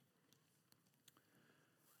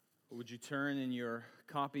Would you turn in your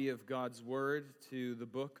copy of God's Word to the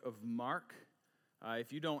book of Mark?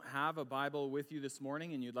 If you don't have a Bible with you this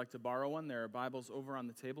morning and you'd like to borrow one, there are Bibles over on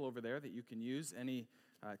the table over there that you can use any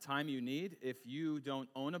time you need. If you don't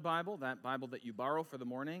own a Bible, that Bible that you borrow for the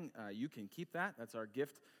morning, you can keep that. That's our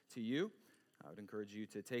gift to you. I would encourage you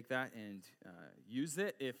to take that and use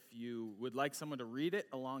it. If you would like someone to read it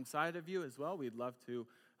alongside of you as well, we'd love to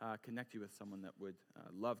connect you with someone that would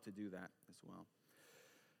love to do that as well.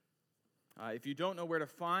 If you don't know where to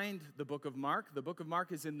find the book of Mark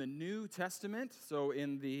is in the New Testament. So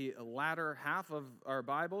in the latter half of our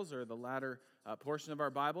Bibles, or the latter portion of our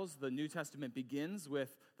Bibles, the New Testament begins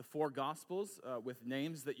with the four Gospels with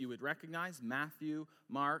names that you would recognize: Matthew,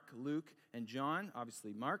 Mark, Luke, and John.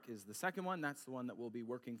 Obviously, Mark is the second one. That's the one that we'll be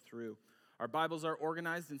working through. Our Bibles are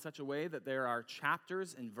organized in such a way that there are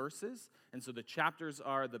chapters and verses. And so the chapters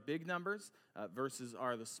are the big numbers, verses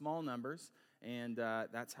are the small numbers. And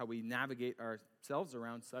that's how we navigate ourselves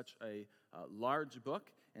around such a large book.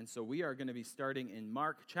 And so we are going to be starting in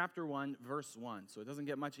Mark chapter 1, verse 1. So it doesn't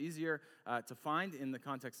get much easier to find in the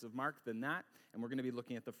context of Mark than that. And we're going to be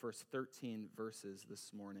looking at the first 13 verses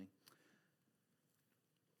this morning.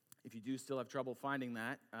 If you do still have trouble finding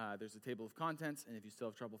that, there's a table of contents. And if you still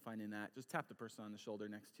have trouble finding that, just tap the person on the shoulder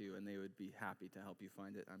next to you, and they would be happy to help you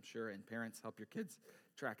find it, I'm sure. And parents, help your kids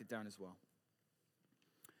track it down as well.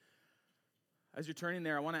 As you're turning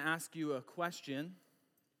there, I want to ask you a question,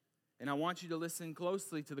 and I want you to listen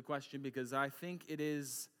closely to the question because I think it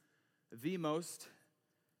is the most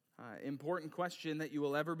important question that you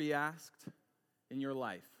will ever be asked in your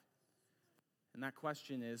life. And that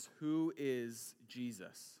question is, who is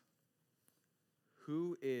Jesus?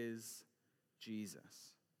 Who is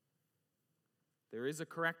Jesus? There is a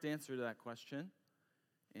correct answer to that question,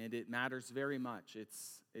 and it matters very much.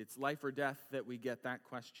 It's life or death that we get that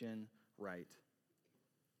question right.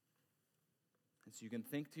 And so you can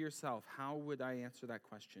think to yourself, how would I answer that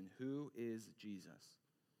question? Who is Jesus?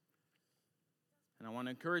 And I want to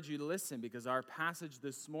encourage you to listen because our passage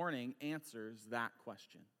this morning answers that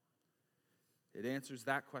question. It answers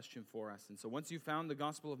that question for us. And so once you've found the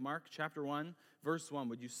Gospel of Mark, chapter 1, verse 1,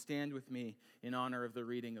 would you stand with me in honor of the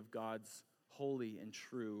reading of God's holy and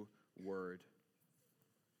true word?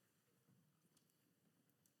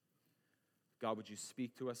 God, would you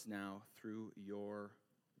speak to us now through your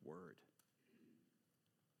word?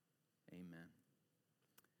 Amen.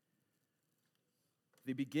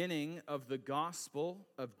 The beginning of the gospel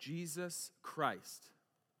of Jesus Christ,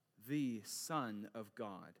 the Son of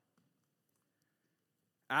God.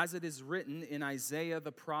 As it is written in Isaiah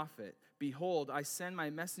the prophet, "Behold, I send my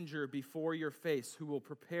messenger before your face who will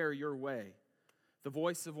prepare your way. The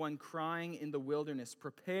voice of one crying in the wilderness,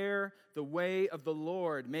 prepare the way of the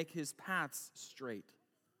Lord, make his paths straight."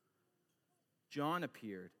 John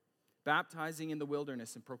appeared, baptizing in the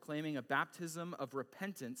wilderness and proclaiming a baptism of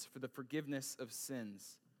repentance for the forgiveness of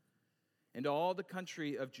sins. And all the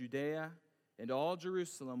country of Judea and all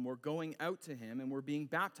Jerusalem were going out to him and were being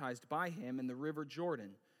baptized by him in the river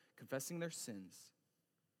Jordan, confessing their sins.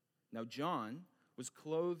 Now John was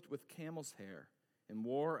clothed with camel's hair and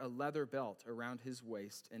wore a leather belt around his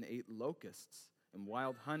waist and ate locusts and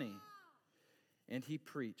wild honey. And he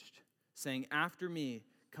preached, saying, "After me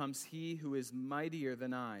comes he who is mightier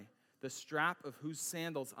than I, the strap of whose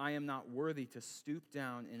sandals I am not worthy to stoop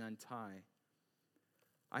down and untie.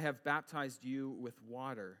 I have baptized you with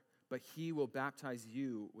water, but he will baptize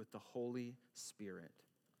you with the Holy Spirit."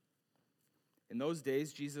 In those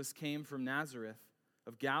days, Jesus came from Nazareth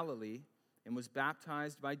of Galilee and was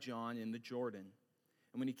baptized by John in the Jordan.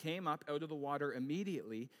 And when he came up out of the water,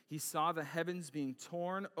 immediately he saw the heavens being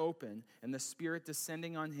torn open and the Spirit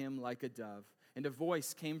descending on him like a dove. And a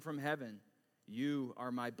voice came from heaven, "You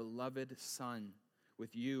are my beloved Son.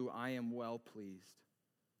 With you I am well pleased."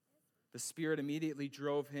 The Spirit immediately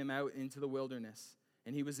drove him out into the wilderness.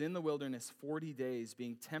 And he was in the wilderness 40 days,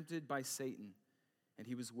 being tempted by Satan. And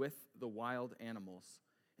he was with the wild animals,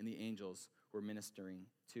 and the angels were ministering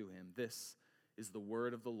to him. This is the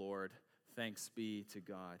word of the Lord. Thanks be to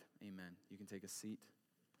God. Amen. You can take a seat.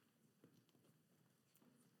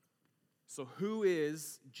 So who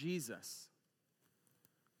is Jesus?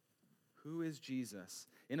 Who is Jesus?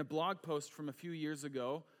 In a blog post from a few years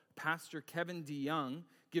ago, Pastor Kevin DeYoung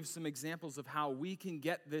gives some examples of how we can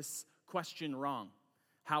get this question wrong.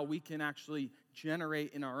 How we can actually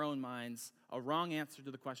generate in our own minds a wrong answer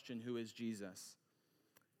to the question, who is Jesus?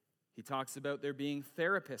 He talks about there being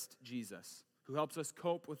therapist Jesus, who helps us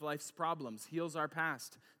cope with life's problems, heals our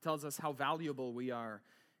past, tells us how valuable we are,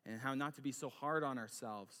 and how not to be so hard on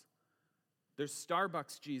ourselves. There's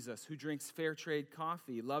Starbucks Jesus, who drinks fair trade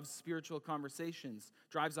coffee, loves spiritual conversations,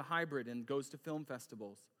 drives a hybrid, and goes to film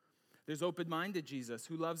festivals. There's open-minded Jesus,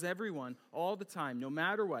 who loves everyone all the time, no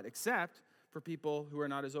matter what, except for people who are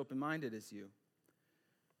not as open-minded as you.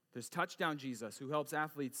 There's touchdown Jesus, who helps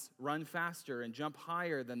athletes run faster and jump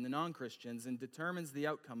higher than the non-Christians and determines the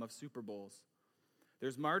outcome of Super Bowls.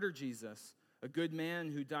 There's martyr Jesus, a good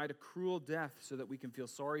man who died a cruel death so that we can feel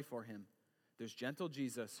sorry for him. There's gentle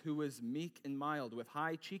Jesus, who is meek and mild with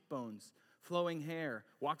high cheekbones, flowing hair,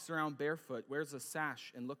 walks around barefoot, wears a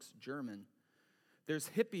sash, and looks German.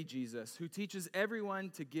 There's hippie Jesus, who teaches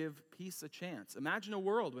everyone to give peace a chance. Imagine a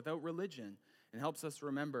world without religion and helps us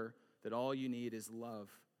remember that all you need is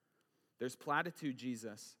love. There's platitude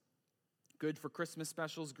Jesus, good for Christmas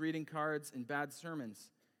specials, greeting cards, and bad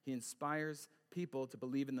sermons. He inspires people to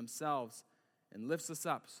believe in themselves and lifts us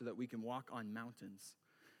up so that we can walk on mountains.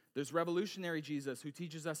 There's revolutionary Jesus, who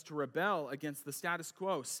teaches us to rebel against the status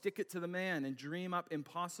quo, stick it to the man, and dream up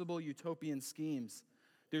impossible utopian schemes.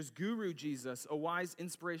 There's guru Jesus, a wise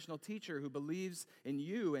inspirational teacher who believes in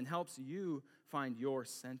you and helps you find your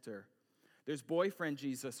center. There's boyfriend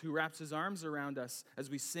Jesus, who wraps his arms around us as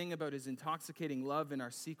we sing about his intoxicating love in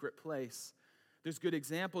our secret place. There's good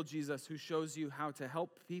example Jesus, who shows you how to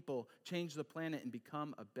help people change the planet and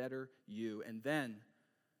become a better you. And then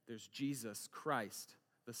there's Jesus Christ,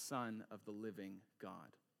 the Son of the living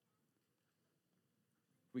God.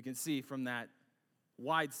 We can see from that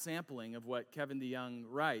wide sampling of what Kevin DeYoung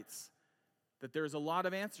writes that there's a lot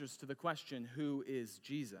of answers to the question, who is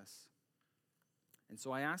Jesus? And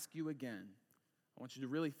so I ask you again, I want you to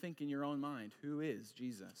really think in your own mind, who is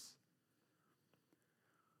Jesus?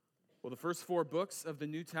 Well, the first 4 books of the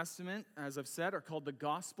New Testament, as I've said, are called the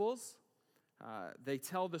Gospels. They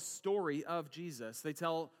tell the story of Jesus. They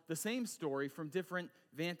tell the same story from different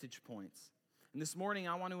vantage points. And this morning,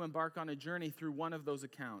 I want to embark on a journey through one of those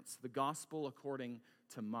accounts, the Gospel according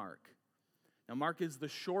to Mark. Now, Mark is the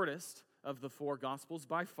shortest of the 4 Gospels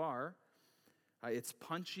by far. It's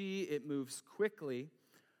punchy, it moves quickly,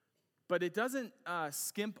 but it doesn't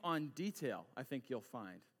skimp on detail, I think you'll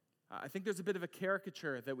find. I think there's a bit of a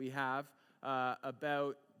caricature that we have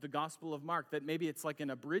about the Gospel of Mark, that maybe it's like an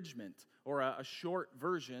abridgment or a short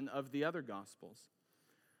version of the other Gospels.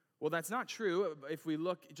 Well, that's not true. If we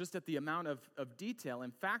look just at the amount of detail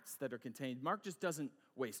and facts that are contained, Mark just doesn't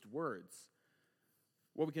waste words.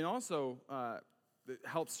 What we can also that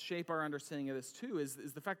helps shape our understanding of this too is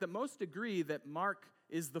the fact that most agree that Mark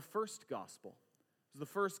is the first gospel. It's the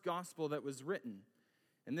first gospel that was written.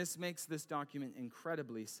 And this makes this document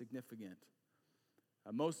incredibly significant.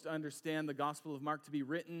 Most understand the Gospel of Mark to be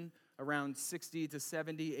written around 60 to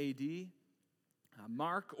 70 A.D.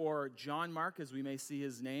 Mark, or John Mark, as we may see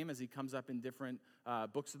his name as he comes up in different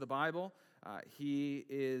books of the Bible, he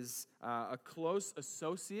is a close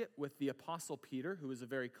associate with the Apostle Peter, who is a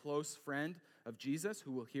very close friend of Jesus,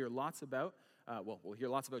 who we'll hear lots about. We'll hear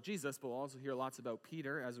lots about Jesus, but we'll also hear lots about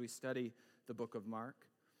Peter as we study the book of Mark.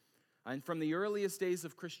 And from the earliest days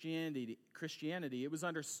of Christianity, it was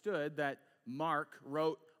understood that Mark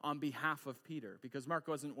wrote on behalf of Peter, because Mark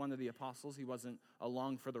wasn't one of the apostles. He wasn't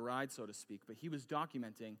along for the ride, so to speak, but he was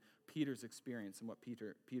documenting Peter's experience and what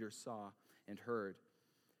Peter saw and heard.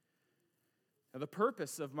 Now, the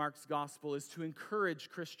purpose of Mark's gospel is to encourage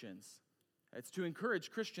Christians. It's to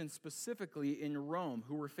encourage Christians specifically in Rome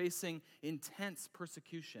who were facing intense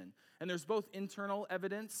persecution. And there's both internal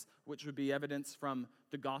evidence, which would be evidence from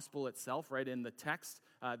the gospel itself, right in the text,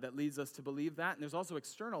 that leads us to believe that. And there's also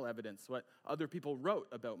external evidence, what other people wrote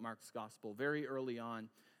about Mark's gospel very early on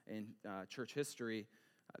in church history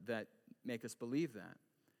that make us believe that.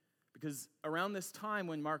 Because around this time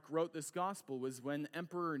when Mark wrote this gospel was when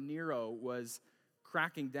Emperor Nero was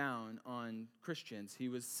cracking down on Christians. He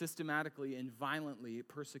was systematically and violently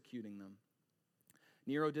persecuting them.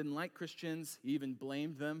 Nero didn't like Christians. He even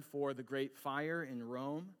blamed them for the great fire in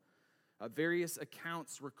Rome. Various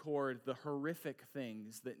accounts record the horrific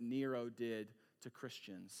things that Nero did to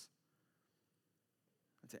Christians.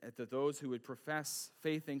 To those who would profess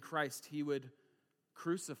faith in Christ, he would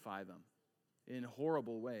crucify them in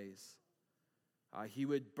horrible ways. He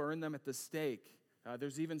would burn them at the stake.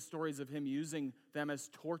 There's even stories of him using them as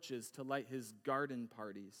torches to light his garden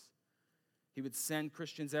parties. He would send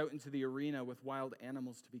Christians out into the arena with wild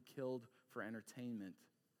animals to be killed for entertainment.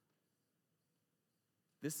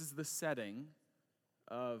 This is the setting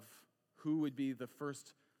of who would be the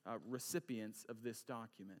first recipients of this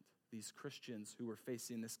document, these Christians who were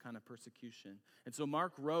facing this kind of persecution. And so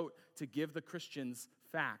Mark wrote to give the Christians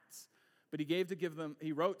facts, but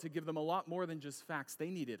he wrote to give them a lot more than just facts.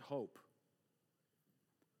 They needed hope.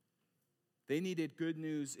 They needed good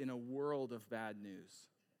news in a world of bad news.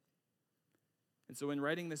 And so in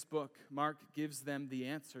writing this book, Mark gives them the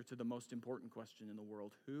answer to the most important question in the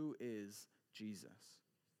world. Who is Jesus?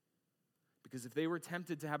 Because if they were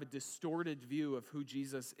tempted to have a distorted view of who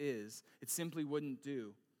Jesus is, it simply wouldn't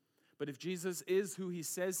do. But if Jesus is who he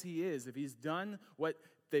says he is, if he's done what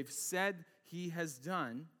they've said he has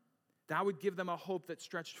done, that would give them a hope that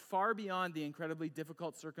stretched far beyond the incredibly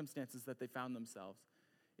difficult circumstances that they found themselves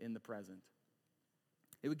in the present.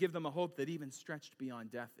 It would give them a hope that even stretched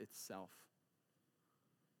beyond death itself.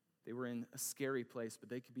 They were in a scary place,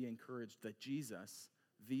 but they could be encouraged that Jesus,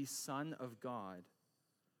 the Son of God,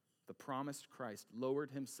 the promised Christ,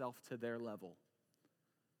 lowered himself to their level,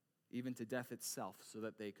 even to death itself, so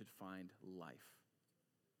that they could find life.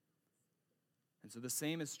 And so the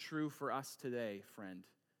same is true for us today, friend.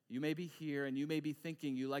 You may be here and you may be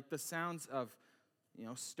thinking you like the sounds of,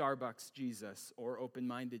 Starbucks Jesus or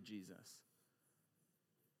open-minded Jesus.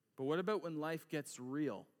 But what about when life gets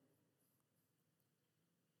real?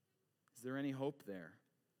 Is there any hope there?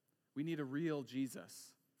 We need a real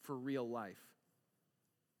Jesus for real life.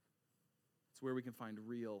 It's where we can find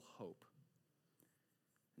real hope.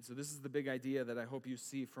 And so this is the big idea that I hope you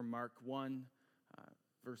see from Mark 1,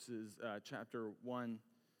 chapter 1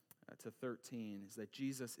 to 13, is that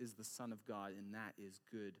Jesus is the Son of God, and that is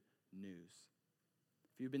good news.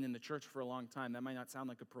 If you've been in the church for a long time, that might not sound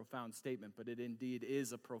like a profound statement, but it indeed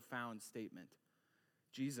is a profound statement.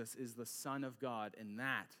 Jesus is the Son of God, and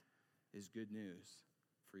that is good news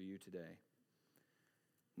for you today.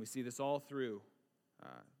 We see this all through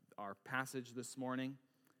our passage this morning,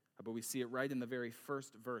 but we see it right in the very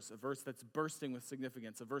first verse, a verse that's bursting with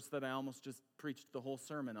significance, a verse that I almost just preached the whole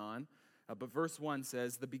sermon on. But verse 1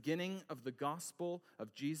 says, "The beginning of the gospel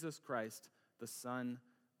of Jesus Christ, the Son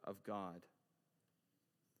of God."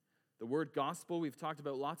 The word gospel we've talked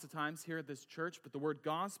about lots of times here at this church, but the word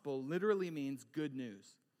gospel literally means good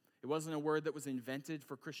news. It wasn't a word that was invented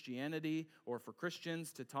for Christianity or for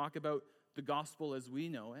Christians to talk about the gospel as we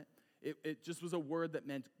know it. It just was a word that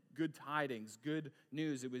meant good tidings, good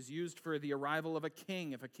news. It was used for the arrival of a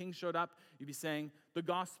king. If a king showed up, you'd be saying, the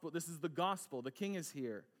gospel, this is the gospel, the king is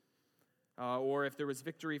here. Or if there was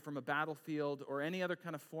victory from a battlefield or any other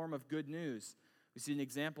kind of form of good news. We see an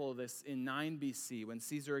example of this in 9 BC. When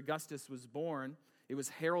Caesar Augustus was born, it was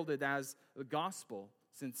heralded as the gospel.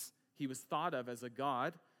 Since he was thought of as a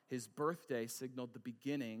god, his birthday signaled the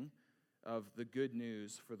beginning of the good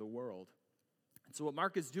news for the world. And so what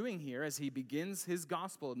Mark is doing here as he begins his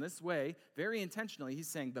gospel in this way, very intentionally, he's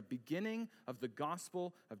saying the beginning of the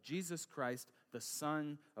gospel of Jesus Christ, the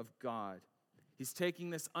Son of God. He's taking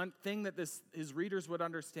this thing that his readers would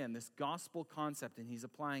understand, this gospel concept, and he's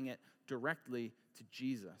applying it directly to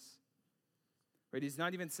Jesus. Right? He's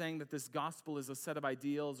not even saying that this gospel is a set of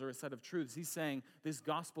ideals or a set of truths. He's saying this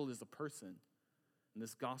gospel is a person, and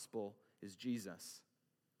this gospel is Jesus.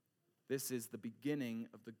 This is the beginning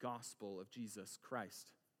of the gospel of Jesus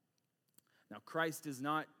Christ. Now, Christ is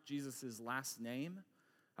not Jesus' last name.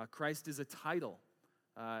 Christ is a title.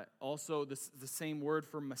 Also, the same word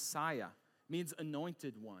for Messiah means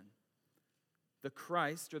anointed one. The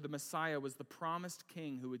Christ, or the Messiah, was the promised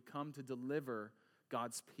king who would come to deliver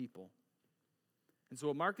God's people. And so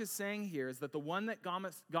what Mark is saying here is that the one that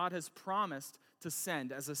God has promised to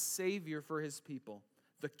send as a savior for his people,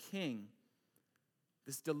 the king,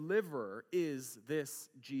 this deliverer, is this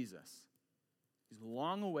Jesus. He's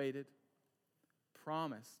long-awaited,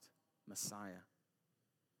 promised Messiah.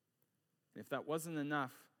 And if that wasn't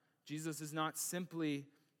enough, Jesus is not simply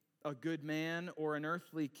a good man or an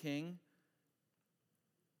earthly king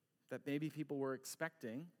that maybe people were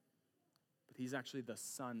expecting, but he's actually the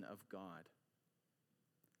Son of God.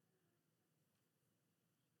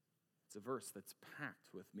 It's a verse that's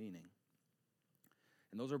packed with meaning.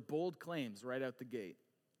 And those are bold claims right out the gate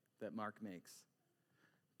that Mark makes.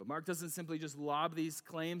 But Mark doesn't simply just lob these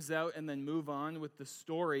claims out and then move on with the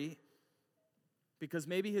story, because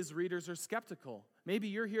maybe his readers are skeptical. Maybe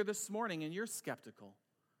you're here this morning and you're skeptical.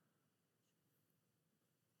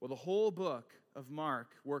 Well, the whole book of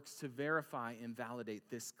Mark works to verify and validate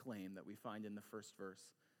this claim that we find in the first verse,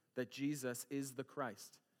 that Jesus is the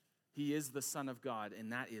Christ. He is the Son of God,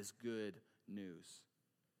 and that is good news.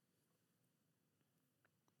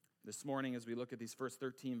 This morning, as we look at these first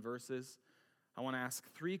 13 verses, I want to ask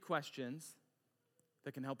 3 questions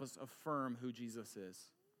that can help us affirm who Jesus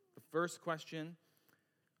is. The first question,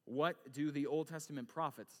 what do the Old Testament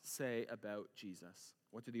prophets say about Jesus?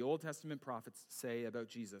 What do the Old Testament prophets say about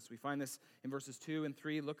Jesus? We find this in verses 2 and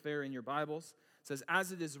 3. Look there in your Bibles. It says,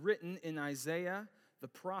 "As it is written in Isaiah the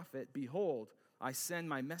prophet, behold, I send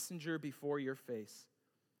my messenger before your face,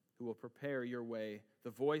 who will prepare your way.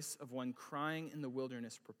 The voice of one crying in the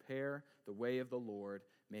wilderness, prepare the way of the Lord,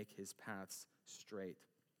 make his paths straight.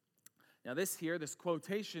 Now this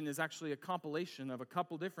quotation is actually a compilation of a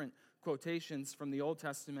couple different quotations from the Old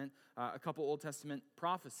Testament, a couple Old Testament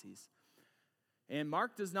prophecies. And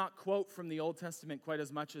Mark does not quote from the Old Testament quite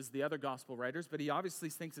as much as the other gospel writers, but he obviously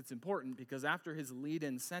thinks it's important because after his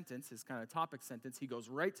lead-in sentence, his kind of topic sentence, he goes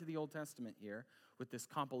right to the Old Testament here with this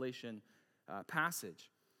compilation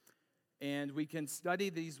passage. And we can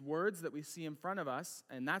study these words that we see in front of us,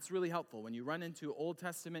 and that's really helpful. When you run into Old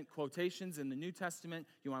Testament quotations in the New Testament,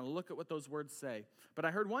 you want to look at what those words say. But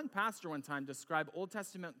I heard one pastor one time describe Old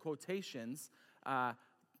Testament quotations.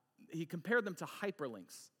 He compared them to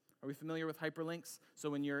hyperlinks. Are we familiar with hyperlinks?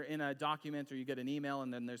 So when you're in a document or you get an email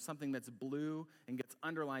and then there's something that's blue and gets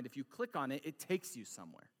underlined, if you click on it, it takes you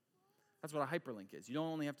somewhere. That's what a hyperlink is. You don't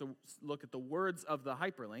only have to look at the words of the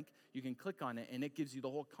hyperlink, you can click on it and it gives you the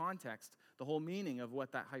whole context, the whole meaning of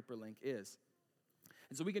what that hyperlink is.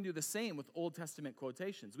 And so we can do the same with Old Testament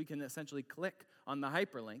quotations. We can essentially click on the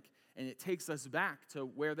hyperlink and it takes us back to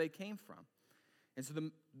where they came from. And so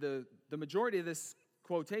the majority of this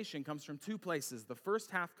quotation comes from two places. The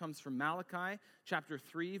first half comes from Malachi chapter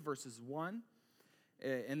 3, verses 1.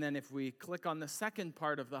 And then if we click on the second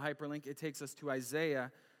part of the hyperlink, it takes us to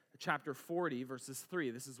Isaiah chapter 40, verses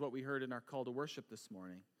 3. This is what we heard in our call to worship this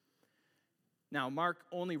morning. Now, Mark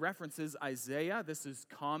only references Isaiah. This is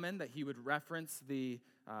common that he would reference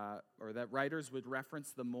or that writers would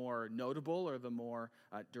reference the more notable or the more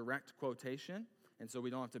direct quotation. And so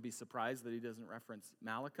we don't have to be surprised that he doesn't reference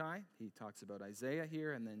Malachi. He talks about Isaiah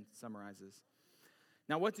here and then summarizes.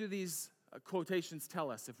 Now, what do these quotations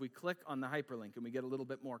tell us if we click on the hyperlink and we get a little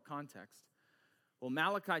bit more context? Well,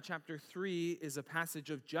 Malachi chapter 3 is a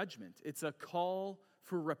passage of judgment. It's a call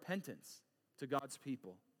for repentance to God's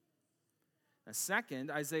people. Now,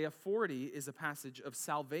 second, Isaiah 40 is a passage of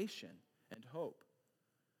salvation and hope.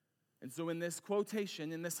 And so in this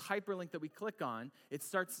quotation, in this hyperlink that we click on, it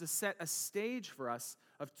starts to set a stage for us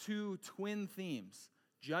of two twin themes,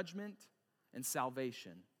 judgment and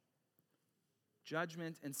salvation.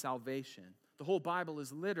 Judgment and salvation. The whole Bible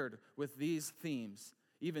is littered with these themes,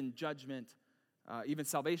 even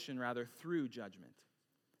salvation through judgment.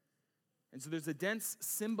 And so there's a dense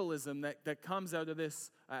symbolism that comes out of this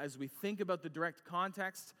as we think about the direct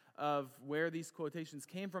context of where these quotations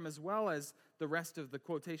came from, as well as the rest of the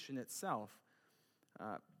quotation itself.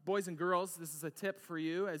 Boys and girls, this is a tip for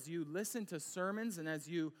you. As you listen to sermons and as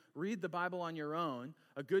you read the Bible on your own,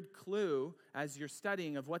 a good clue as you're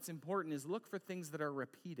studying of what's important is look for things that are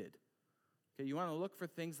repeated. Okay, you want to look for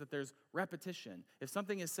things that there's repetition. If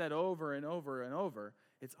something is said over and over and over,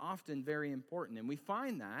 it's often very important. And we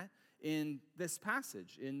find that in this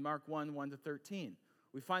passage, in Mark 1:1-13.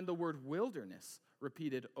 We find the word wilderness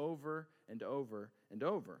repeated over and over and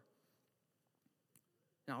over.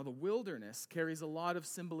 Now, the wilderness carries a lot of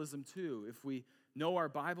symbolism too. If we know our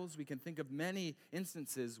Bibles, we can think of many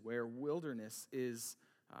instances where wilderness is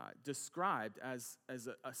described as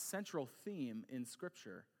a central theme in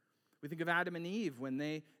Scripture. We think of Adam and Eve when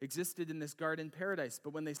they existed in this garden paradise,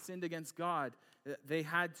 but when they sinned against God, they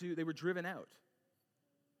were driven out,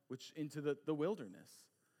 into the wilderness.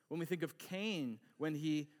 When we think of Cain, when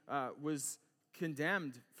he was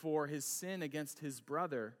condemned for his sin against his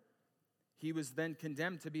brother, he was then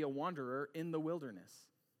condemned to be a wanderer in the wilderness.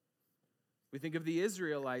 We think of the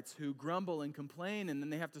Israelites who grumble and complain, and then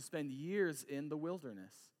they have to spend years in the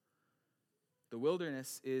wilderness. The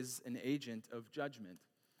wilderness is an agent of judgment.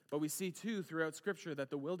 But we see, too, throughout Scripture that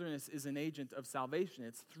the wilderness is an agent of salvation.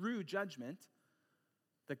 It's through judgment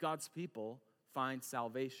that God's people find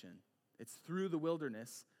salvation. It's through the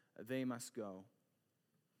wilderness they must go.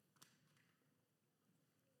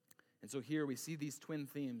 And so here we see these twin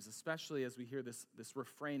themes, especially as we hear this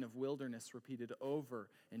refrain of wilderness repeated over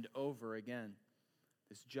and over again.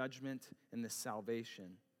 This judgment and this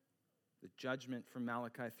salvation. The judgment from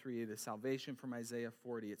Malachi 3, the salvation from Isaiah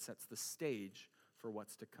 40, it sets the stage for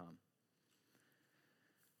what's to come.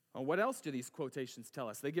 Well, what else do these quotations tell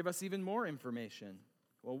us? They give us even more information.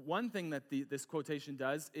 Well, one thing that this quotation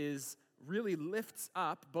does is really lifts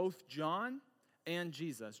up both John and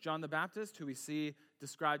Jesus. John the Baptist, who we see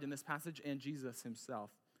described in this passage, and Jesus himself.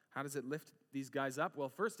 How does it lift these guys up? Well,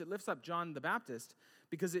 first it lifts up John the Baptist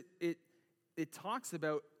because it talks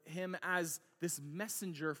about him as this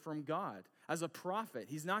messenger from God, as a prophet.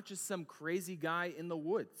 He's not just some crazy guy in the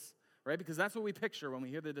woods, right? Because that's what we picture when we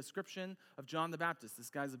hear the description of John the Baptist. This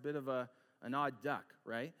guy's a bit of an odd duck,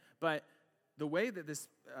 right? But the way that this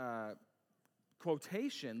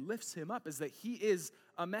quotation lifts him up is that he is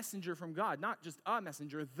a messenger from God. Not just a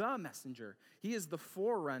messenger, the messenger. He is the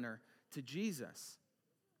forerunner to Jesus.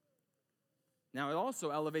 Now, it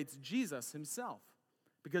also elevates Jesus himself.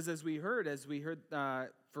 Because as we heard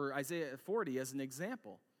for Isaiah 40 as an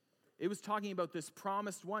example, it was talking about this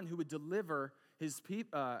promised one who would deliver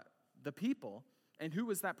the people. And who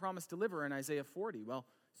was that promised deliverer in Isaiah 40? Well,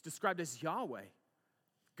 it's described as Yahweh,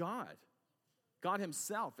 God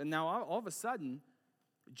himself. And now all of a sudden,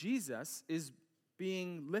 Jesus is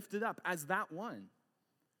being lifted up as that one.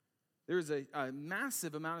 There's a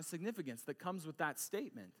massive amount of significance that comes with that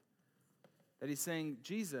statement. That he's saying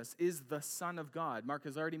Jesus is the Son of God. Mark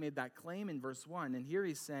has already made that claim in verse 1. And here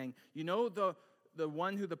he's saying, you know the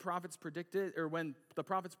one who the prophets predicted, or when the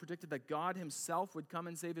prophets predicted that God himself would come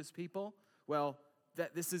and save his people? Well,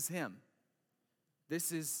 this is him.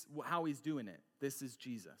 This is how he's doing it. This is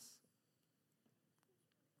Jesus.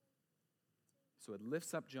 So it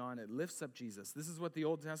lifts up John, it lifts up Jesus. This is what the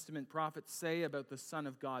Old Testament prophets say about the Son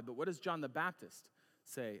of God. But what does John the Baptist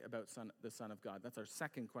say about the Son of God? That's our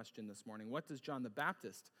second question this morning. What does John the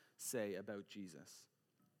Baptist say about Jesus?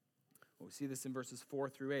 Well, we see this in verses 4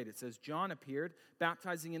 through 8. It says, John appeared,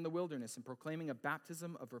 baptizing in the wilderness and proclaiming a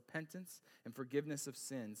baptism of repentance and forgiveness of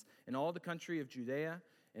sins. In all the country of Judea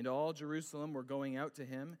and all Jerusalem were going out to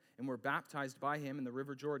him and were baptized by him in the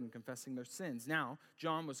river Jordan, confessing their sins. Now,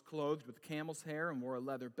 John was clothed with camel's hair and wore a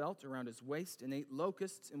leather belt around his waist and ate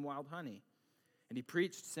locusts and wild honey. And he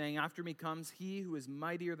preached, saying, after me comes he who is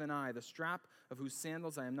mightier than I, the strap of whose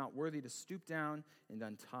sandals I am not worthy to stoop down and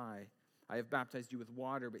untie. I have baptized you with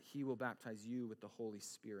water, but he will baptize you with the Holy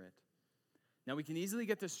Spirit. Now, we can easily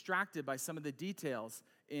get distracted by some of the details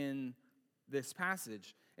in this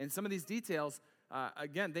passage. And some of these details,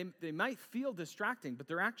 again, they might feel distracting, but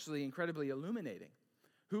they're actually incredibly illuminating.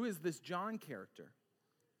 Who is this John character?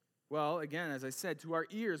 Well, again, as I said, to our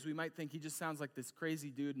ears, we might think he just sounds like this crazy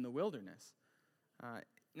dude in the wilderness.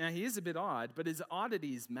 Now, he is a bit odd, but his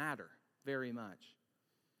oddities matter very much.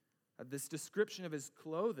 This description of his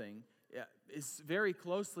clothing is very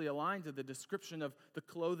closely aligned to the description of the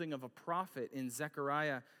clothing of a prophet in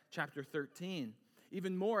Zechariah chapter 13.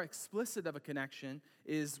 Even more explicit of a connection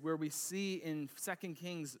is where we see in 2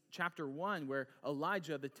 Kings chapter 1, where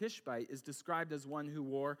Elijah the Tishbite is described as one who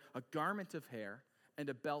wore a garment of hair and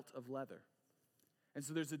a belt of leather. And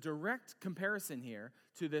so there's a direct comparison here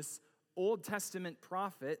to this Old Testament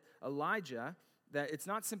prophet Elijah, that it's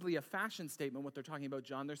not simply a fashion statement what they're talking about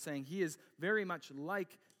John. They're saying he is very much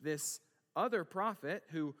like this other prophet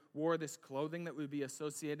who wore this clothing that would be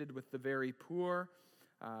associated with the very poor,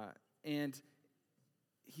 and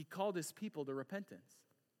he called his people to repentance.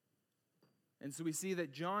 And so we see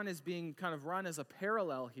that John is being kind of run as a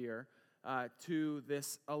parallel here to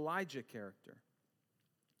this Elijah character.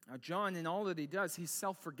 Now, John, in all that he does, he's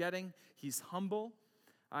self-forgetting, he's humble,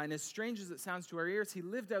 and as strange as it sounds to our ears, he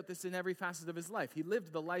lived out this in every facet of his life. He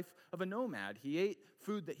lived the life of a nomad. He ate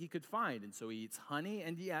food that he could find, and so he eats honey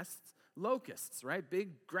and yes, locusts, right?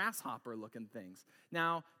 Big grasshopper-looking things.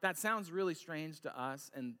 Now, that sounds really strange to us,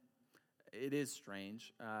 and it is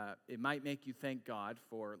strange. It might make you thank God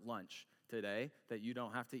for lunch today, that you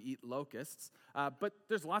don't have to eat locusts. But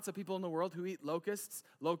there's lots of people in the world who eat locusts.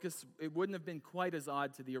 Locusts, it wouldn't have been quite as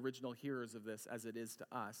odd to the original hearers of this as it is to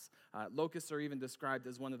us. Locusts are even described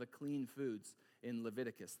as one of the clean foods in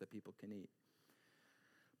Leviticus that people can eat.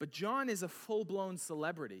 But John is a full-blown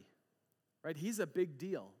celebrity, right? He's a big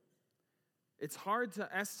deal. It's hard to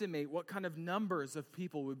estimate what kind of numbers of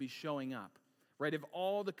people would be showing up, right? If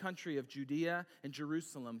all the country of Judea and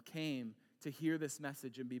Jerusalem came to hear this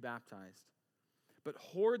message and be baptized. But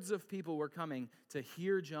hordes of people were coming to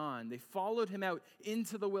hear John. They followed him out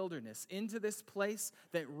into the wilderness, into this place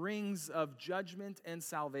that rings of judgment and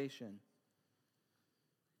salvation.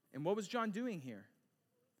 And what was John doing here?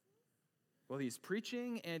 Well, he's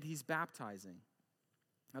preaching and he's baptizing.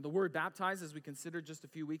 Now, the word baptize, as we considered just a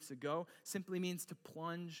few weeks ago, simply means to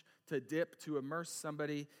plunge, to dip, to immerse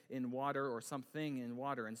somebody in water or something in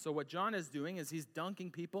water. And so what John is doing is he's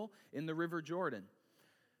dunking people in the River Jordan.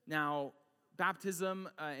 Now, baptism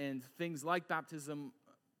and things like baptism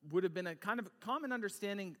would have been a kind of common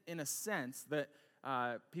understanding in a sense that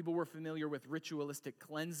people were familiar with ritualistic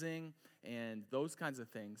cleansing and those kinds of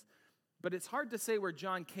things. But it's hard to say where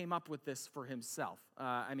John came up with this for himself.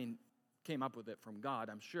 Came up with it from God,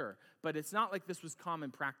 I'm sure. But it's not like this was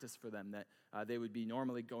common practice for them, that they would be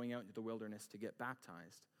normally going out into the wilderness to get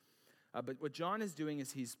baptized. But what John is doing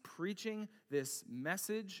is he's preaching this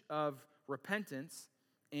message of repentance,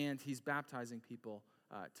 and he's baptizing people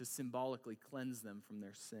to symbolically cleanse them from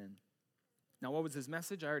their sin. Now, what was his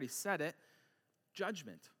message? I already said it.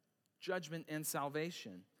 Judgment and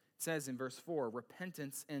salvation. It says in verse 4,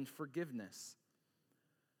 repentance and forgiveness.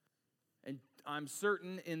 And I'm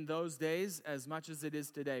certain in those days, as much as it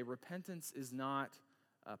is today, repentance is not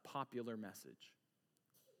a popular message.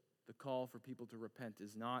 The call for people to repent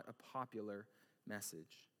is not a popular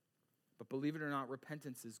message. But believe it or not,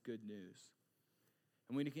 repentance is good news.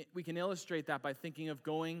 And we can illustrate that by thinking of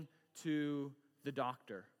going to the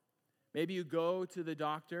doctor. Maybe you go to the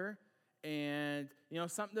doctor and,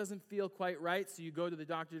 something doesn't feel quite right, so you go to the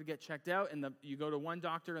doctor to get checked out, and you go to one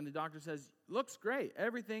doctor, and the doctor says, looks great.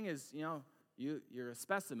 Everything is, you're a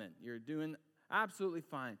specimen. You're doing absolutely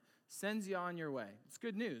fine. Sends you on your way. It's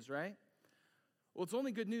good news, right? Well, it's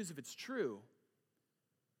only good news if it's true.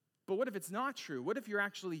 But what if it's not true? What if you're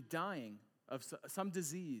actually dying of some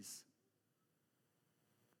disease?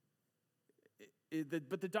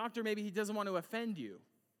 But the doctor, maybe he doesn't want to offend you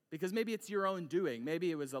because maybe it's your own doing.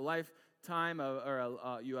 Maybe it was a lifetime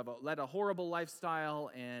you have led a horrible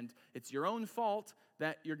lifestyle and it's your own fault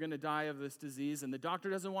that you're going to die of this disease, and the doctor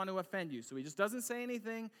doesn't want to offend you, so he just doesn't say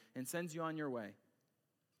anything and sends you on your way.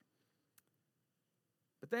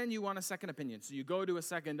 But then you want a second opinion, so you go to a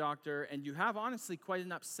second doctor, and you have honestly quite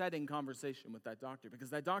an upsetting conversation with that doctor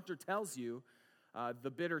because that doctor tells you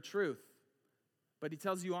the bitter truth. But he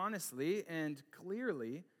tells you honestly and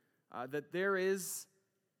clearly that there is,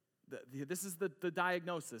 this is the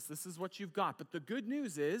diagnosis, this is what you've got. But the good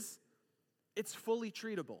news is, it's fully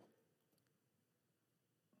treatable.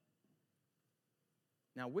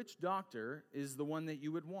 Now, which doctor is the one that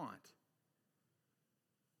you would want?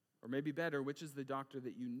 Or maybe better, which is the doctor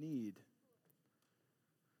that you need?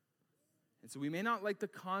 And so we may not like the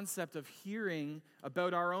concept of hearing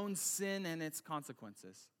about our own sin and its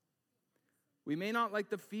consequences. We may not like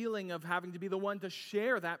the feeling of having to be the one to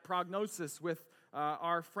share that prognosis with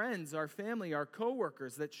our friends, our family, our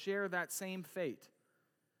coworkers that share that same fate.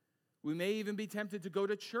 We may even be tempted to go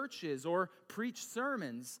to churches or preach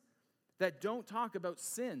sermons that don't talk about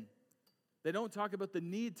sin. They don't talk about the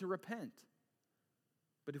need to repent.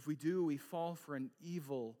 But if we do, we fall for an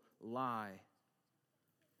evil lie.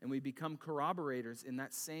 And we become corroborators in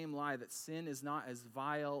that same lie that sin is not as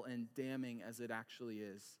vile and damning as it actually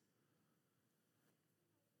is.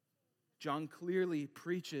 John clearly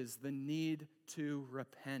preaches the need to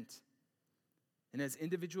repent. And as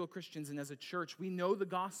individual Christians and as a church, we know the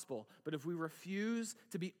gospel. But if we refuse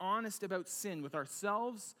to be honest about sin with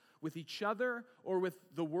ourselves, with each other, or with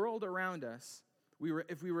the world around us,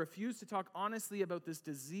 if we refuse to talk honestly about this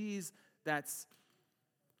disease that's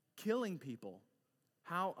killing people,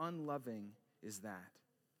 how unloving is that?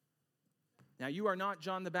 Now, you are not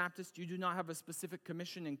John the Baptist. You do not have a specific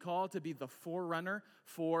commission and call to be the forerunner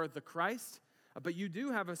for the Christ. But you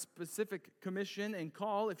do have a specific commission and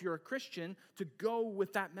call, if you're a Christian, to go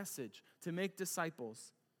with that message, to make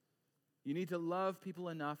disciples. You need to love people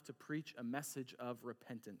enough to preach a message of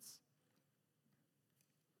repentance.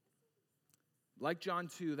 Like John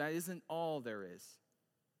 2, that isn't all there is.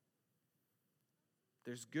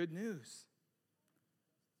 There's good news.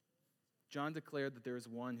 John declared that there is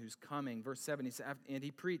one who's coming. Verse 7, he said, and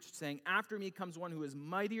he preached, saying, after me comes one who is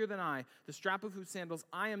mightier than I, the strap of whose sandals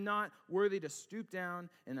I am not worthy to stoop down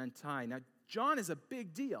and untie. Now, John is a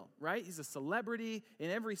big deal, right? He's a celebrity in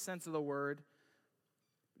every sense of the word.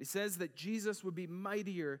 He says that Jesus would be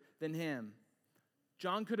mightier than him.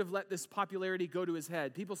 John could have let this popularity go to his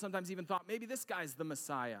head. People sometimes even thought, maybe this guy's the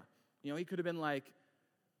Messiah. He could have been like,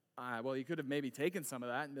 he could have maybe taken some of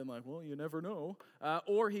that and been like, well, you never know.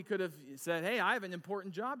 Or he could have said, hey, I have an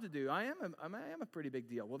important job to do. I am a pretty big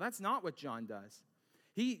deal. Well, that's not what John does.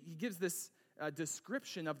 He gives this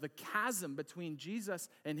description of the chasm between Jesus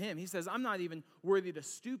and him. He says, I'm not even worthy to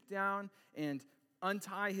stoop down and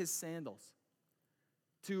untie his sandals.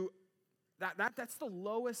 That's the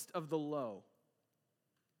lowest of the low.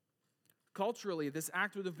 Culturally, this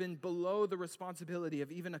act would have been below the responsibility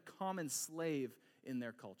of even a common slave in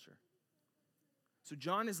their culture. So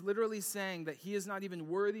John is literally saying that he is not even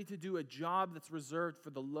worthy to do a job that's reserved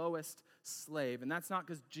for the lowest slave. And that's not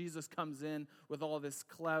because Jesus comes in with all this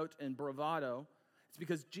clout and bravado. It's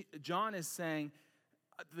because John is saying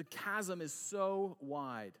the chasm is so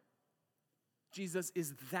wide. Jesus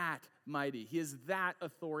is that mighty. He is that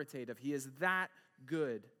authoritative. He is that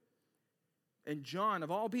good. And John,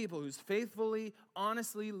 of all people, who's faithfully,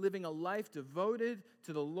 honestly living a life devoted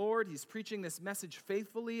to the Lord, he's preaching this message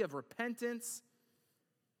faithfully of repentance.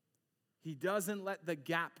 He doesn't let the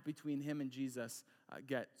gap between him and Jesus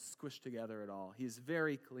get squished together at all. He's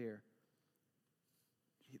very clear.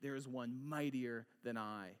 There is one mightier than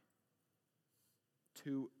I,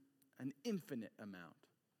 to an infinite amount.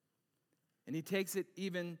 And he takes it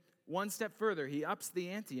even one step further. He ups the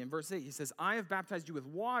ante in verse 8. He says, I have baptized you with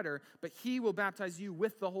water, but he will baptize you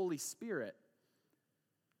with the Holy Spirit.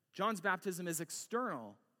 John's baptism is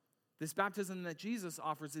external. This baptism that Jesus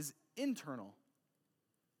offers is internal.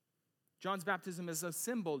 John's baptism is a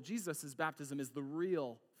symbol. Jesus' baptism is the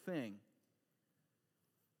real thing.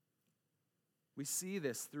 We see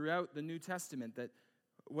this throughout the New Testament, that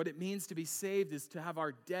what it means to be saved is to have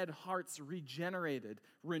our dead hearts regenerated,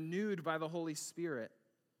 renewed by the Holy Spirit.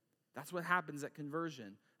 That's what happens at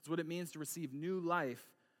conversion. It's what it means to receive new life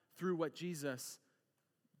through what Jesus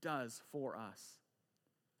does for us.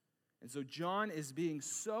 And so John is being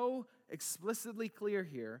so explicitly clear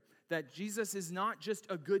here that Jesus is not just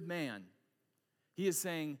a good man. He is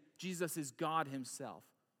saying Jesus is God himself.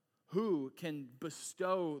 Who can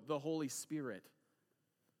bestow the Holy Spirit?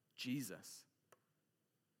 Jesus.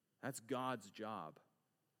 That's God's job.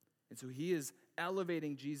 And so he is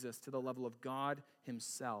elevating Jesus to the level of God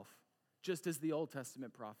himself, just as the Old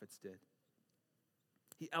Testament prophets did.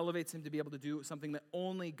 He elevates him to be able to do something that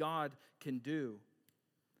only God can do.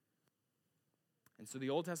 And so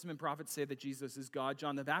the Old Testament prophets say that Jesus is God.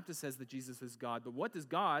 John the Baptist says that Jesus is God. But what does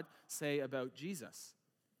God say about Jesus?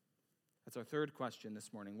 That's our third question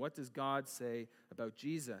this morning. What does God say about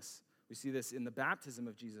Jesus? We see this in the baptism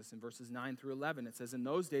of Jesus in verses 9 through 11. It says, in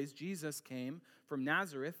those days, Jesus came from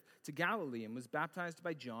Nazareth to Galilee and was baptized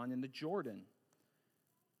by John in the Jordan.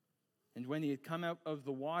 And when he had come out of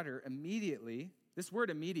the water, immediately, this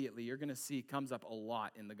word immediately, you're going to see comes up a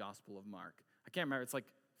lot in the Gospel of Mark. I can't remember, it's like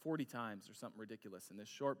 40 times or something ridiculous. In this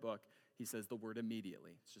short book, he says the word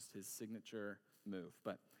immediately. It's just his signature move.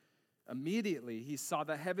 But immediately he saw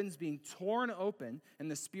the heavens being torn open and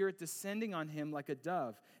the Spirit descending on him like a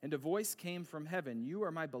dove. And a voice came from heaven, you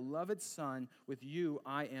are my beloved Son, with you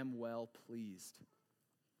I am well pleased.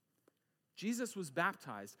 Jesus was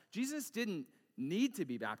baptized. Jesus didn't need to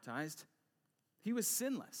be baptized. He was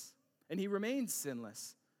sinless, and he remained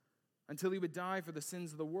sinless until he would die for the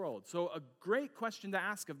sins of the world. So a great question to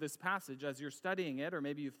ask of this passage as you're studying it, or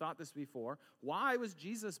maybe you've thought this before, why was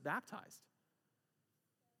Jesus baptized?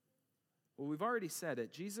 Well, we've already said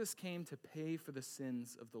it. Jesus came to pay for the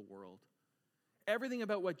sins of the world. Everything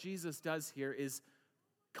about what Jesus does here is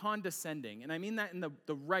condescending, and I mean that in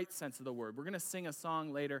the right sense of the word. We're going to sing a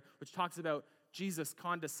song later which talks about Jesus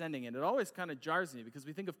condescending, and it always kind of jars me because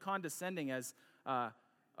we think of condescending as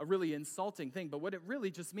a really insulting thing, but what it really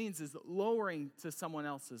just means is lowering to someone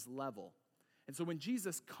else's level. And so when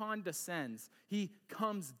Jesus condescends, he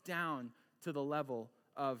comes down to the level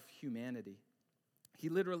of humanity. He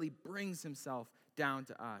literally brings himself down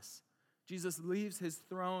to us. Jesus leaves his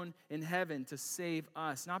throne in heaven to save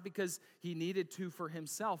us, not because he needed to for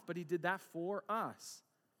himself, but he did that for us.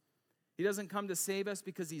 He doesn't come to save us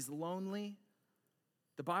because he's lonely.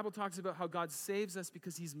 The Bible talks about how God saves us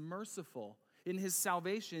because he's merciful. In his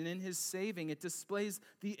salvation, in his saving, it displays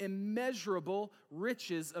the immeasurable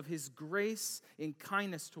riches of his grace and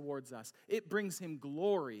kindness towards us. It brings him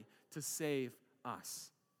glory to save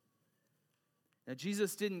us. Now,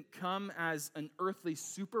 Jesus didn't come as an earthly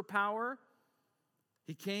superpower.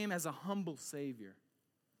 He came as a humble Savior.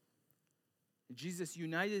 Jesus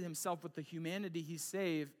united himself with the humanity he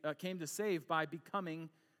came to save by becoming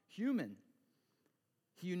human.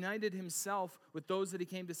 He united himself with those that he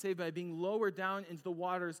came to save by being lowered down into the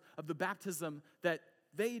waters of the baptism that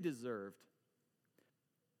they deserved.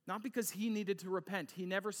 Not because he needed to repent. He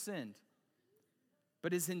never sinned.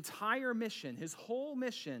 But his entire mission, his whole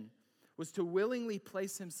mission, was to willingly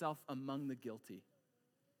place himself among the guilty.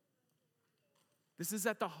 This is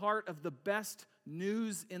at the heart of the best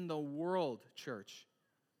news in the world, church.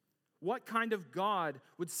 What kind of God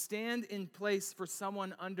would stand in place for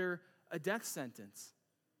someone under a death sentence?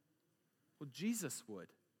 Well, Jesus would.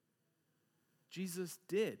 Jesus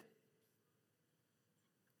did.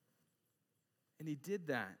 And he did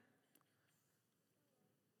that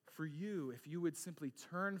for you if you would simply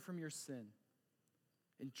turn from your sin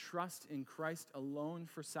and trust in Christ alone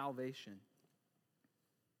for salvation.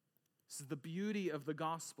 This is the beauty of the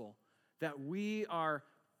gospel, that we are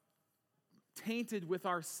tainted with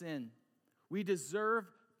our sin. We deserve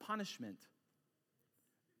punishment.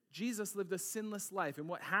 Jesus lived a sinless life. And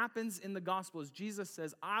what happens in the gospel is Jesus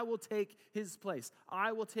says, I will take his place.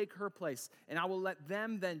 I will take her place. And I will let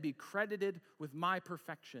them then be credited with my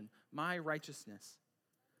perfection, my righteousness.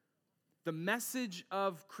 The message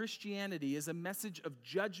of Christianity is a message of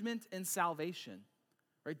judgment and salvation.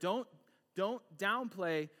 Right? Don't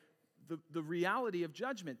downplay the reality of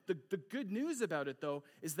judgment. The good news about it, though,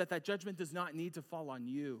 is that judgment does not need to fall on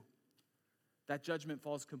you. That judgment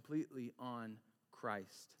falls completely on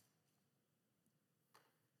Christ.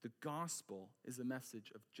 The gospel is a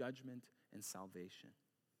message of judgment and salvation.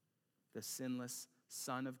 The sinless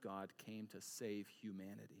Son of God came to save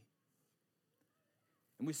humanity.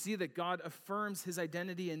 And we see that God affirms his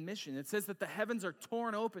identity and mission. It says that the heavens are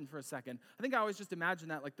torn open for a second. I think I always just imagine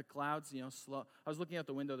that like the clouds, slow. I was looking out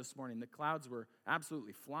the window this morning. The clouds were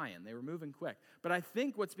absolutely flying. They were moving quick. But I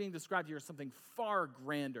think what's being described here is something far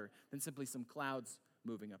grander than simply some clouds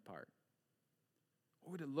moving apart.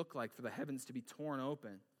 What would it look like for the heavens to be torn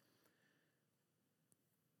open?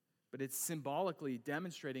 But it's symbolically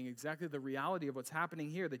demonstrating exactly the reality of what's happening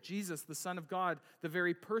here, that Jesus, the Son of God, the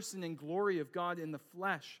very person and glory of God in the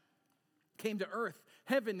flesh, came to earth.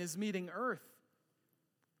 Heaven is meeting earth.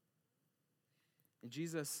 And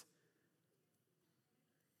Jesus,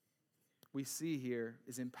 we see here,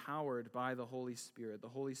 is empowered by the Holy Spirit. The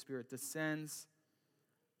Holy Spirit descends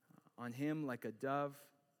on him like a dove,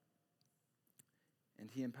 and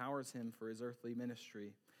he empowers him for his earthly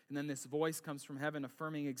ministry. And then this voice comes from heaven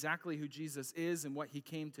affirming exactly who Jesus is and what he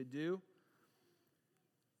came to do.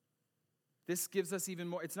 This gives us even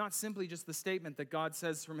more. It's not simply just the statement that God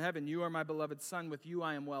says from heaven, "You are my beloved Son, with you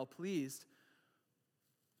I am well pleased."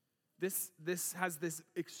 This has this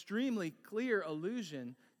extremely clear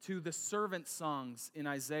allusion to the servant songs in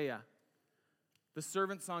Isaiah. The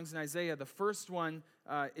servant songs in Isaiah. The first one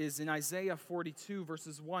is in Isaiah 42,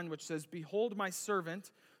 verses 1, which says, "Behold my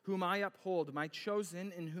servant, whom I uphold, my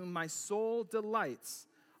chosen, in whom my soul delights.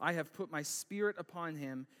 I have put my spirit upon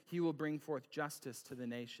him. He will bring forth justice to the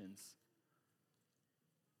nations."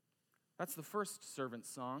 That's the first servant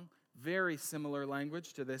song. Very similar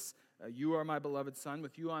language to this, "You are my beloved Son,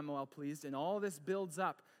 with you I am well pleased." And all this builds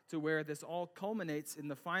up to where this all culminates in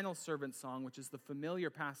the final servant song, which is the familiar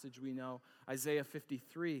passage we know, Isaiah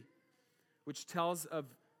 53, which tells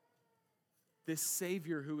of this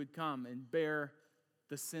Savior who would come and bear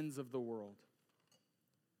the sins of the world.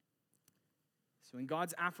 So in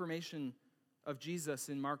God's affirmation of Jesus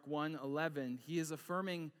in Mark 1:11, he is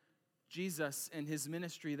affirming Jesus and his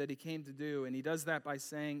ministry that he came to do. And he does that by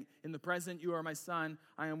saying, "In the present, you are my Son,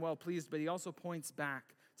 I am well pleased." But he also points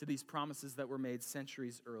back to these promises that were made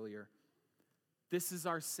centuries earlier. This is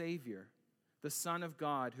our Savior, the Son of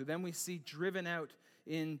God, who then we see driven out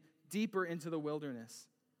deeper into the wilderness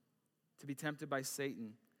to be tempted by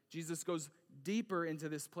Satan. Jesus goes deeper into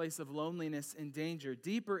this place of loneliness and danger,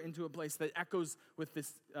 deeper into a place that echoes with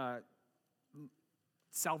this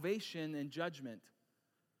salvation and judgment.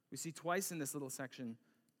 We see twice in this little section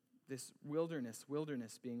this wilderness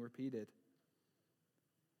being repeated.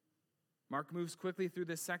 Mark moves quickly through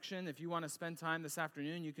this section. If you want to spend time this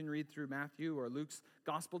afternoon, you can read through Matthew or Luke's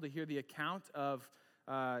gospel to hear the account of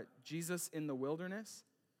Jesus in the wilderness.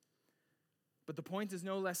 But the point is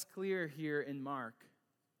no less clear here in Mark.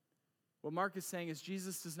 What Mark is saying is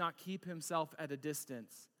Jesus does not keep himself at a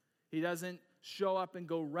distance. He doesn't show up and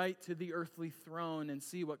go right to the earthly throne and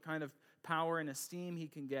see what kind of power and esteem he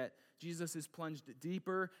can get. Jesus is plunged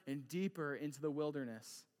deeper and deeper into the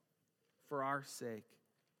wilderness for our sake.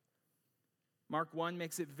 Mark 1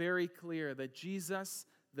 makes it very clear that Jesus,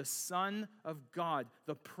 the Son of God,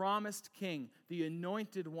 the promised King, the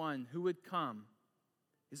anointed one who would come,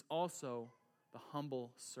 is also the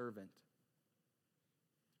humble servant.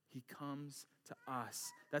 He comes to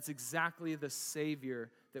us. That's exactly the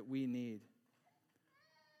Savior that we need.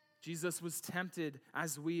 Jesus was tempted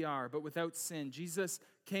as we are, but without sin. Jesus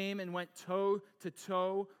came and went toe to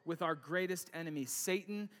toe with our greatest enemy,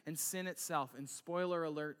 Satan and sin itself. And spoiler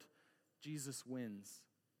alert, Jesus wins.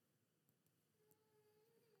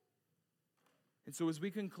 And so as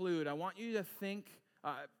we conclude, I want you to think,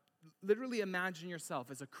 literally imagine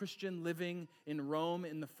yourself as a Christian living in Rome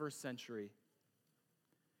in the first century.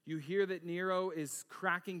 You hear that Nero is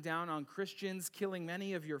cracking down on Christians, killing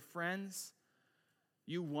many of your friends.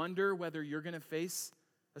 You wonder whether you're going to face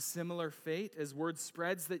a similar fate as word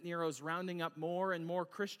spreads that Nero's rounding up more and more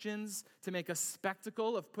Christians to make a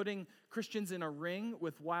spectacle of putting Christians in a ring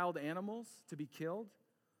with wild animals to be killed.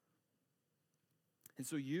 And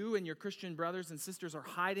so you and your Christian brothers and sisters are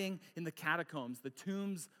hiding in the catacombs, the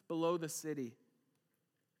tombs below the city,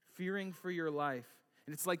 fearing for your life.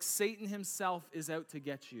 And it's like Satan himself is out to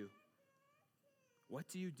get you. What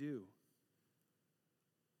do you do?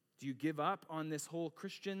 Do you give up on this whole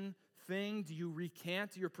Christian thing? Do you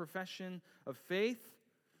recant your profession of faith?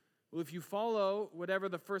 Well, if you follow whatever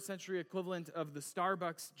the first century equivalent of the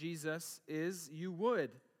Starbucks Jesus is, you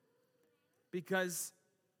would. Because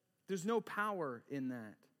there's no power in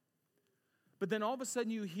that. But then all of a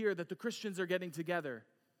sudden you hear that the Christians are getting together.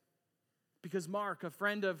 Because Mark, a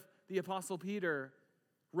friend of the Apostle Peter,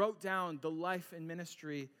 wrote down the life and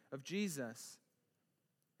ministry of Jesus.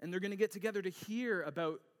 And they're going to get together to hear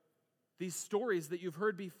about these stories that you've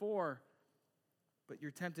heard before, but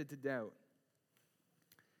you're tempted to doubt.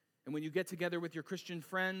 And when you get together with your Christian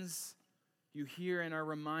friends, you hear and are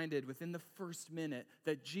reminded within the first minute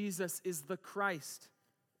that Jesus is the Christ,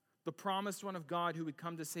 the promised one of God who would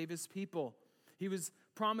come to save his people. He was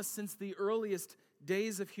promised since the earliest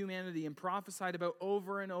days of humanity and prophesied about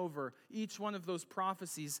over and over, each one of those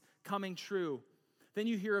prophecies coming true. Then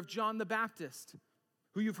you hear of John the Baptist,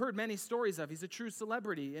 who you've heard many stories of. He's a true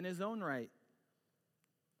celebrity in his own right.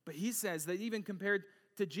 But he says that even compared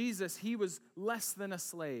to Jesus, he was less than a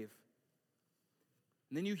slave.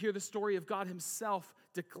 And then you hear the story of God himself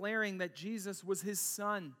declaring that Jesus was his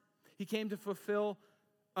son. He came to fulfill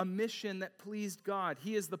a mission that pleased God.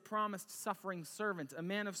 He is the promised suffering servant, a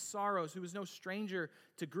man of sorrows who was no stranger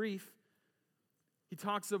to grief. He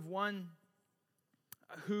talks of one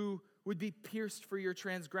who would be pierced for your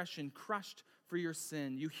transgression, crushed for your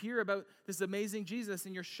sin. You hear about this amazing Jesus,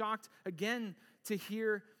 and you're shocked again to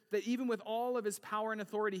hear that even with all of his power and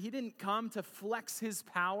authority, he didn't come to flex his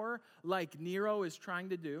power like Nero is trying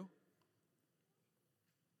to do.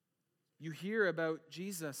 You hear about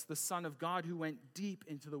Jesus, the Son of God, who went deep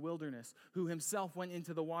into the wilderness, who himself went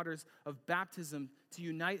into the waters of baptism to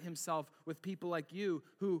unite himself with people like you,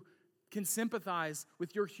 who can sympathize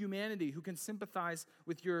with your humanity, who can sympathize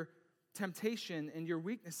with your temptation and your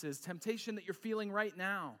weaknesses, temptation that you're feeling right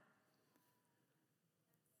now.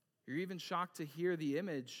 You're even shocked to hear the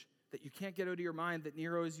image that you can't get out of your mind that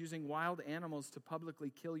Nero is using wild animals to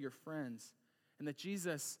publicly kill your friends. And that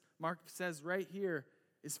Jesus, Mark says right here,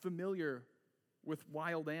 is familiar with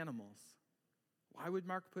wild animals. Why would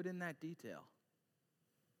Mark put in that detail?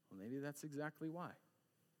 Well, maybe that's exactly why.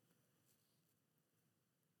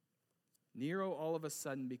 Nero all of a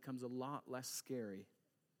sudden becomes a lot less scary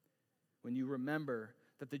when you remember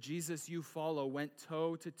that the Jesus you follow went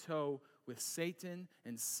toe to toe with Satan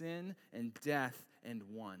and sin and death and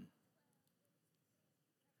won.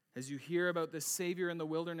 As you hear about the Savior in the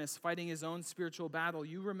wilderness fighting his own spiritual battle,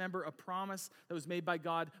 you remember a promise that was made by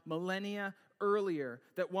God millennia earlier,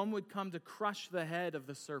 that one would come to crush the head of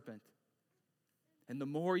the serpent. And the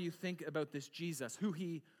more you think about this Jesus, who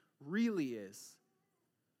he really is,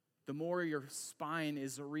 the more your spine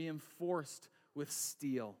is reinforced with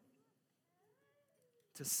steel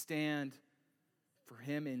to stand for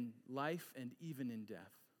him in life and even in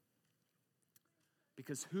death.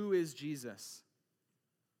 Because who is Jesus?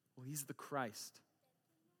 Well, he's the Christ.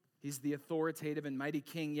 He's the authoritative and mighty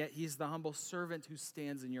king, yet he's the humble servant who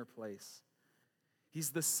stands in your place.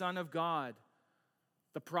 He's the Son of God.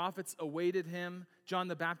 The prophets awaited him. John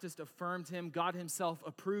the Baptist affirmed him. God himself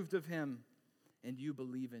approved of him. And you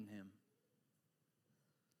believe in him.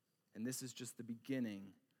 And this is just the beginning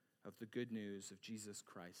of the good news of Jesus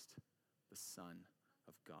Christ, the Son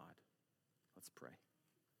of God. Let's pray.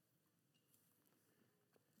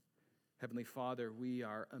 Heavenly Father, we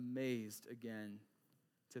are amazed again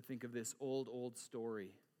to think of this old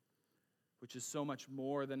story, which is so much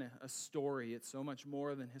more than a story. It's so much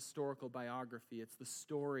more than historical biography. It's the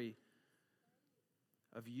story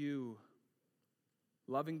of you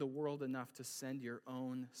loving the world enough to send your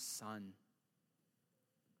own Son.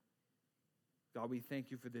 God, we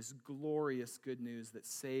thank you for this glorious good news that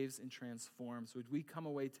saves and transforms. Would we come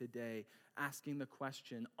away today asking the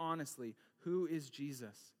question, honestly, who is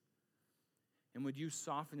Jesus? And would you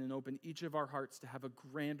soften and open each of our hearts to have a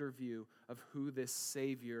grander view of who this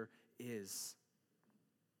Savior is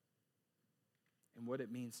and what it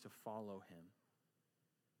means to follow him?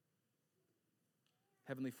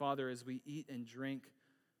 Heavenly Father, as we eat and drink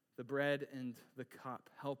the bread and the cup,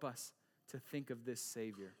 help us to think of this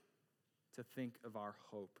Savior, to think of our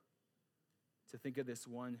hope, to think of this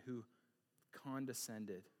one who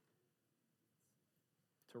condescended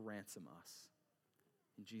to ransom us.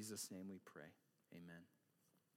 In Jesus' name we pray. Amen.